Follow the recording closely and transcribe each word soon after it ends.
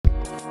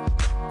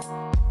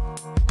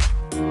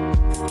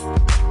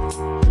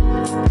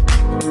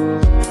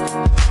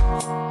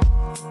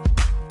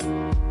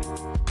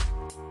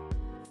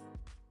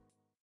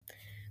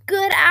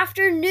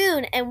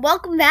and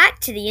welcome back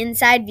to the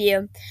Inside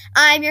View.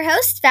 I'm your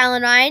host,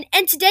 Fallon Ryan,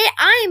 and today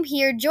I am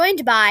here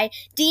joined by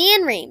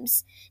Deanne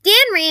Reams.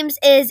 Deanne Reams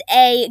is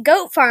a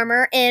goat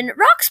farmer in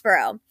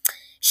Roxborough.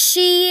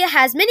 She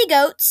has many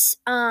goats,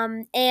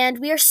 and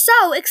we are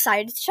so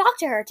excited to talk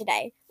to her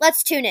today.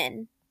 Let's tune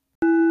in.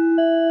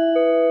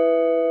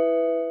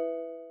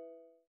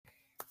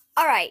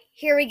 All right,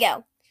 here we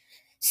go.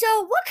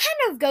 So, what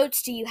kind of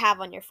goats do you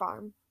have on your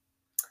farm?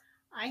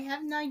 I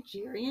have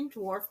Nigerian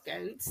dwarf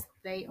goats.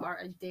 They are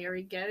a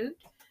dairy goat.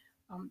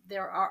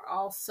 There are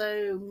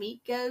also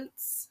meat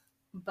goats,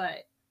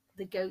 but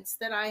the goats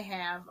that I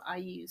have, I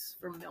use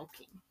for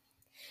milking.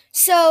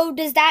 So,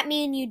 does that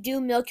mean you do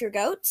milk your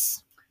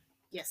goats?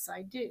 Yes,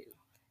 I do.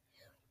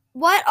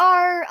 What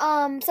are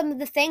some of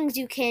the things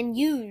you can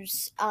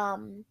use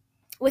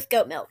with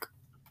goat milk?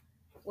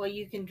 Well,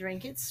 you can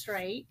drink it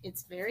straight.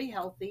 It's very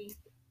healthy.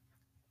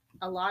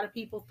 A lot of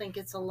people think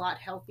it's a lot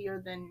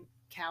healthier than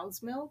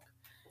cow's milk.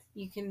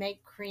 You can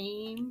make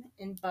cream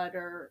and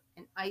butter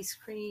and ice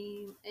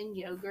cream and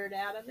yogurt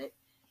out of it.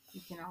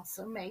 You can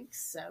also make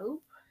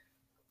soap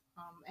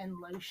and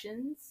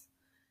lotions.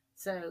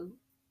 So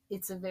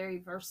it's a very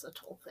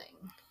versatile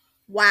thing.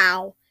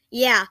 Wow.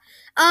 Yeah.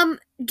 Um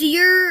do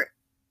your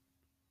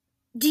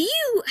do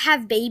you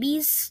have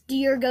babies? Do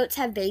your goats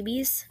have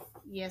babies?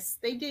 Yes,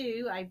 they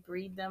do. I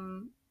breed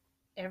them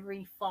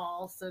every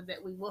fall so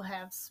that we will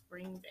have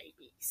spring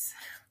babies.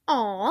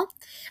 Aw.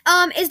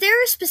 Is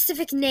there a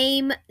specific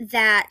name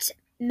that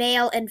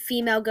male and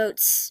female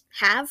goats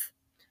have?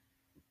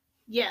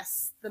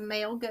 Yes, the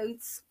male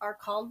goats are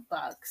called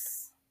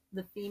bucks.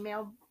 The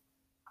female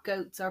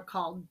goats are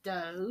called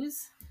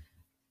does.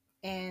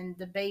 And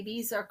the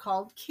babies are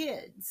called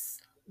kids.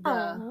 The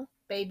Aw.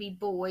 baby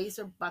boys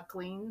are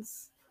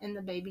bucklings and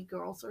the baby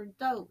girls are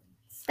does.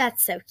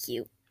 That's so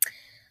cute.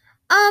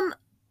 Um,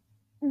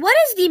 what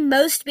is the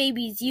most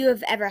babies you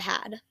have ever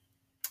had?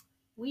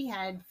 We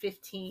had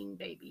 15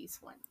 babies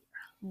one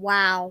year.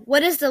 Wow.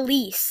 What is the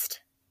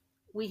least?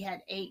 We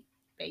had 8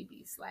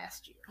 babies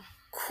last year.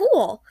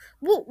 Cool.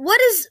 Well,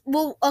 what is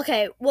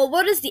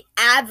the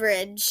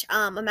average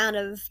amount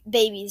of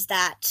babies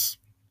that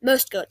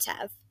most goats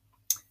have?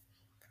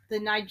 The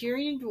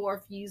Nigerian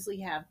dwarf usually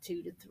have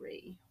 2 to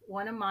 3.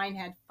 One of mine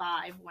had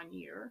 5 one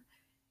year,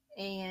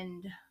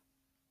 and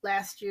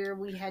last year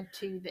we had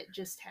 2 that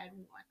just had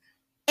 1.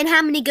 And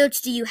how many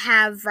goats do you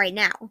have right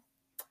now?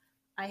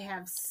 I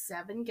have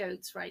 7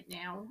 goats right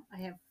now. I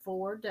have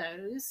 4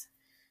 does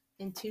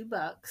and 2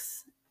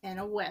 bucks and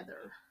a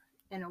wether.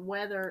 And a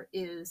wether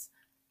is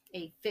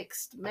a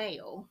fixed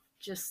male,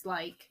 just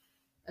like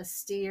a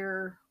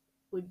steer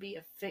would be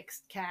a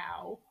fixed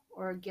cow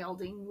or a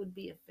gelding would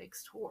be a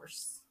fixed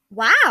horse.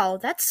 Wow,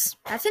 that's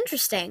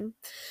interesting.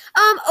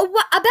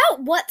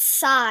 About what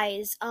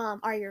size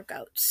are your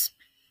goats?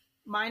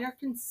 Mine are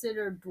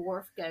considered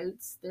dwarf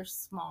goats. They're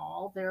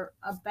small. They're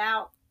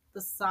about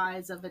the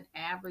size of an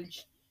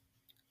average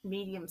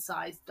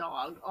medium-sized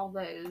dog,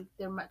 although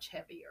they're much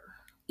heavier.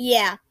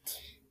 Yeah.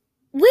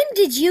 When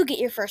did you get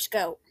your first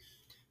goat?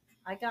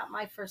 I got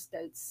my first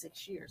goat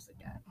 6 years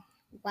ago.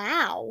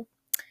 Wow.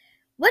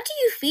 What do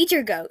you feed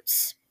your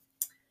goats?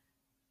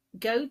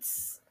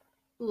 Goats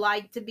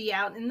like to be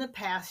out in the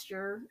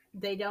pasture.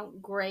 They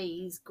don't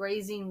graze.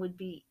 Grazing would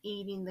be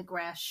eating the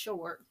grass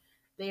short.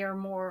 They are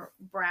more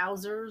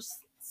browsers,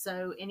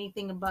 so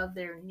anything above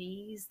their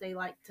knees they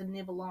like to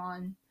nibble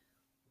on.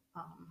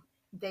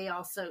 They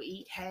also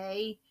eat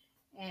hay,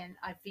 and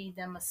I feed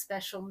them a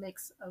special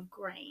mix of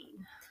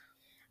grain.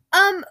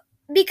 Um,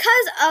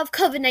 because of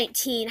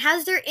COVID-19,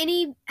 has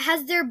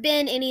there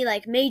been any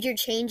like major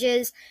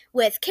changes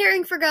with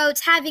caring for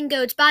goats, having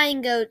goats,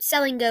 buying goats,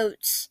 selling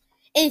goats,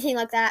 anything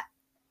like that?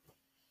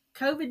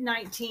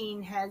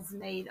 COVID-19 has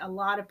made a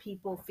lot of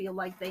people feel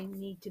like they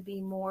need to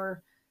be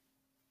more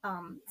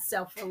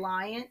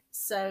self-reliant.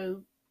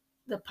 So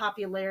the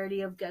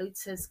popularity of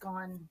goats has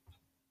gone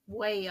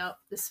way up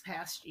this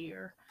past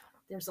year.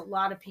 There's a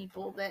lot of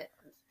people that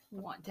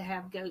want to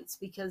have goats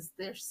because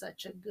they're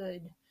such a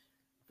good,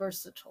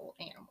 versatile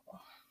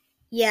animal.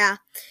 Yeah.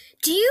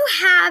 Do you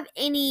have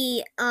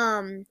any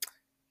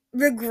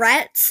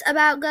regrets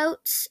about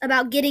goats?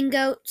 About getting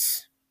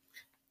goats?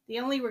 The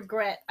only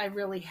regret I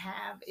really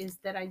have is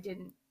that I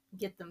didn't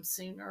get them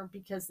sooner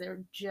because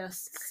they're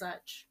just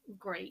such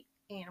great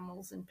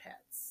animals and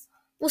pets.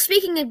 Well,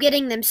 speaking of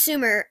getting them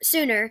sooner,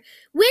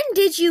 when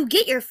did you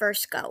get your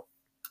first goat?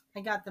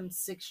 I got them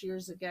 6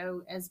 years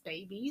ago as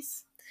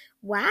babies.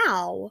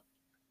 Wow.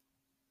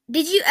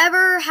 Did you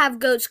ever have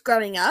goats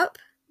growing up?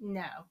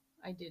 No,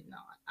 I did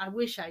not. I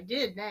wish I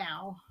did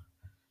now.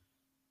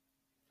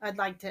 I'd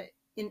like to.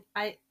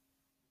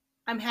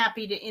 I'm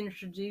happy to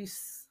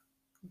introduce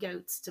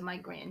goats to my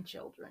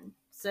grandchildren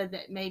so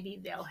that maybe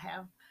they'll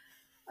have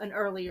an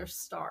earlier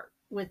start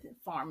with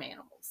farm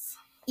animals.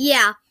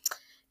 Yeah.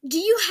 Do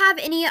you have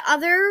any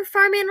other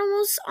farm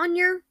animals on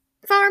your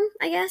farm,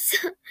 I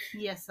guess?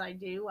 Yes, I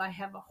do. I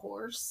have a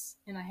horse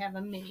and I have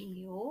a mini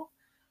mule.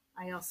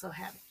 I also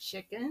have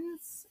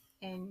chickens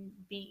and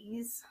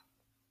bees.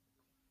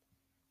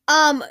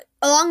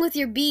 Along with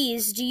your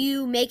bees, do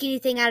you make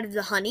anything out of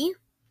the honey?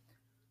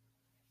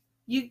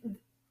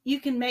 You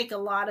can make a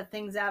lot of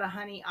things out of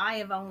honey. I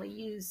have only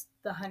used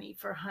the honey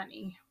for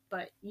honey,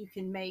 but you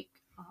can make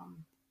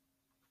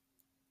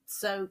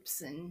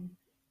soaps and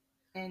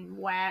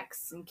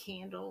wax and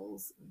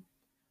candles and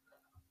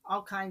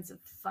all kinds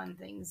of fun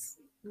things,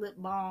 lip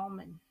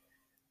balm. And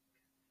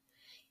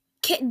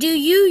do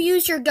you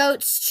use your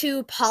goats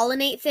to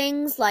pollinate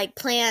things like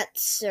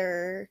plants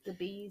or the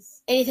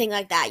bees, anything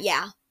like that?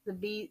 Yeah.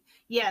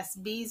 Yes,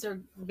 bees are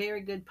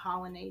very good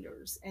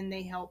pollinators, and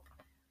they help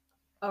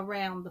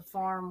around the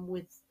farm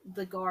with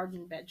the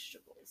garden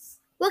vegetables.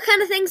 What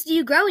kind of things do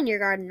you grow in your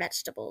garden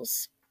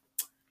vegetables?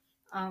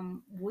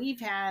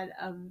 We've had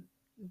a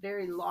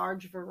very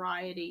large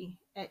variety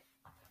at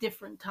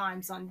different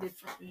times on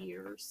different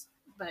years,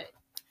 but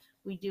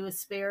we do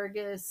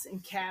asparagus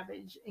and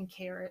cabbage and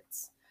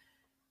carrots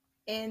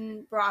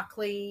and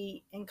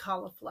broccoli and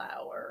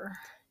cauliflower.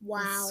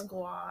 Wow. And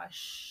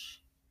squash.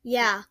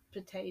 Yeah.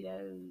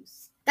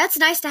 Potatoes. That's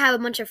nice to have a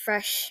bunch of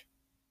fresh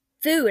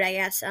food, I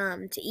guess,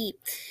 to eat.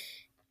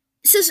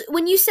 So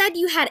when you said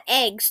you had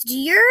eggs, do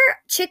your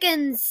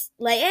chickens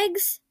lay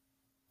eggs?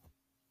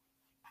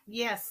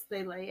 Yes,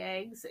 they lay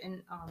eggs,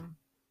 and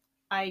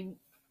I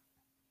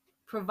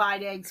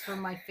provide eggs for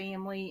my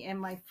family and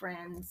my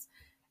friends,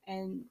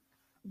 and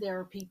there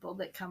are people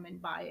that come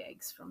and buy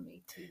eggs from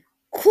me too.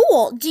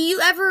 Cool. Do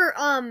you ever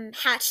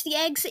hatch the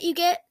eggs that you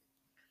get?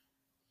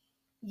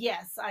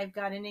 Yes, I've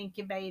got an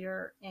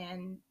incubator,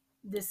 and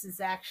this is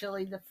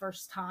actually the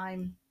first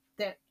time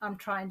that I'm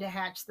trying to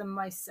hatch them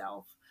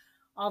myself.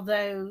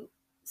 Although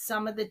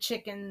some of the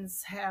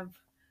chickens have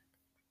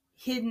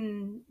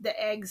hidden the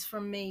eggs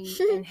from me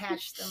and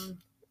hatched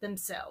them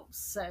themselves.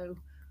 So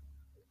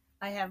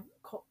I have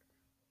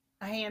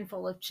a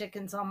handful of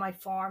chickens on my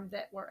farm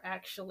that were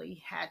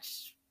actually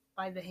hatched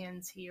by the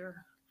hens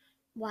here.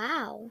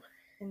 Wow.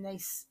 And the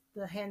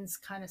hens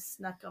kind of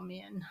snuck them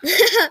in.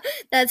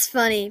 That's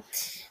funny.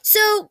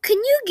 So, can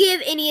you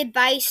give any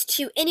advice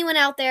to anyone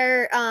out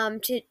there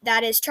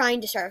that is trying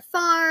to start a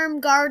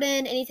farm,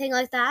 garden, anything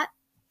like that?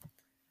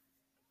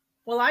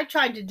 Well, I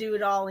tried to do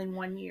it all in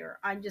 1 year.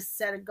 I just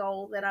set a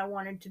goal that I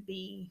wanted to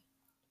be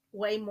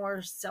way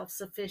more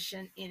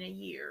self-sufficient in a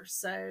year.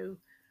 So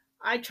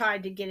I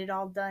tried to get it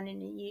all done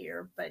in a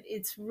year, but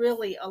it's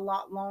really a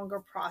lot longer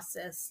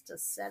process to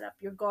set up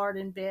your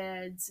garden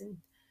beds and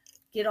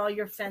get all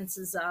your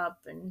fences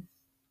up and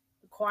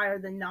acquire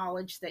the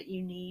knowledge that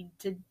you need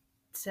to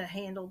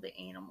handle the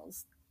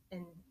animals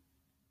and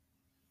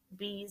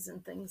bees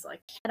and things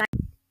like that.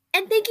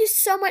 And thank you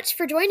so much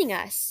for joining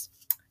us.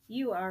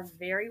 You are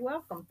very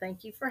welcome.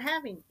 Thank you for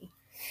having me.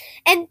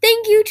 And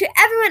thank you to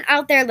everyone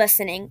out there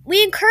listening.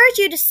 We encourage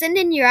you to send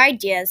in your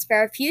ideas for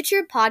our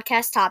future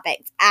podcast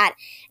topics at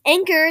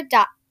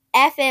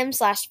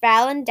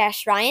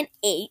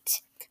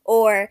anchor.fm/Fallon-Ryan8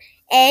 or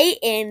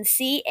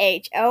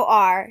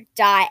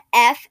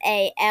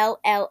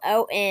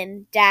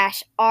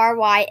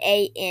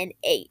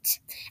ANCHOR.FALLON-RYAN8.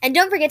 And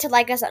don't forget to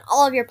like us on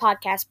all of your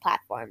podcast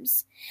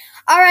platforms.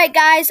 All right,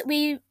 guys,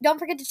 don't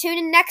forget to tune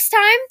in next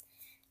time.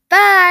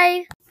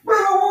 Bye!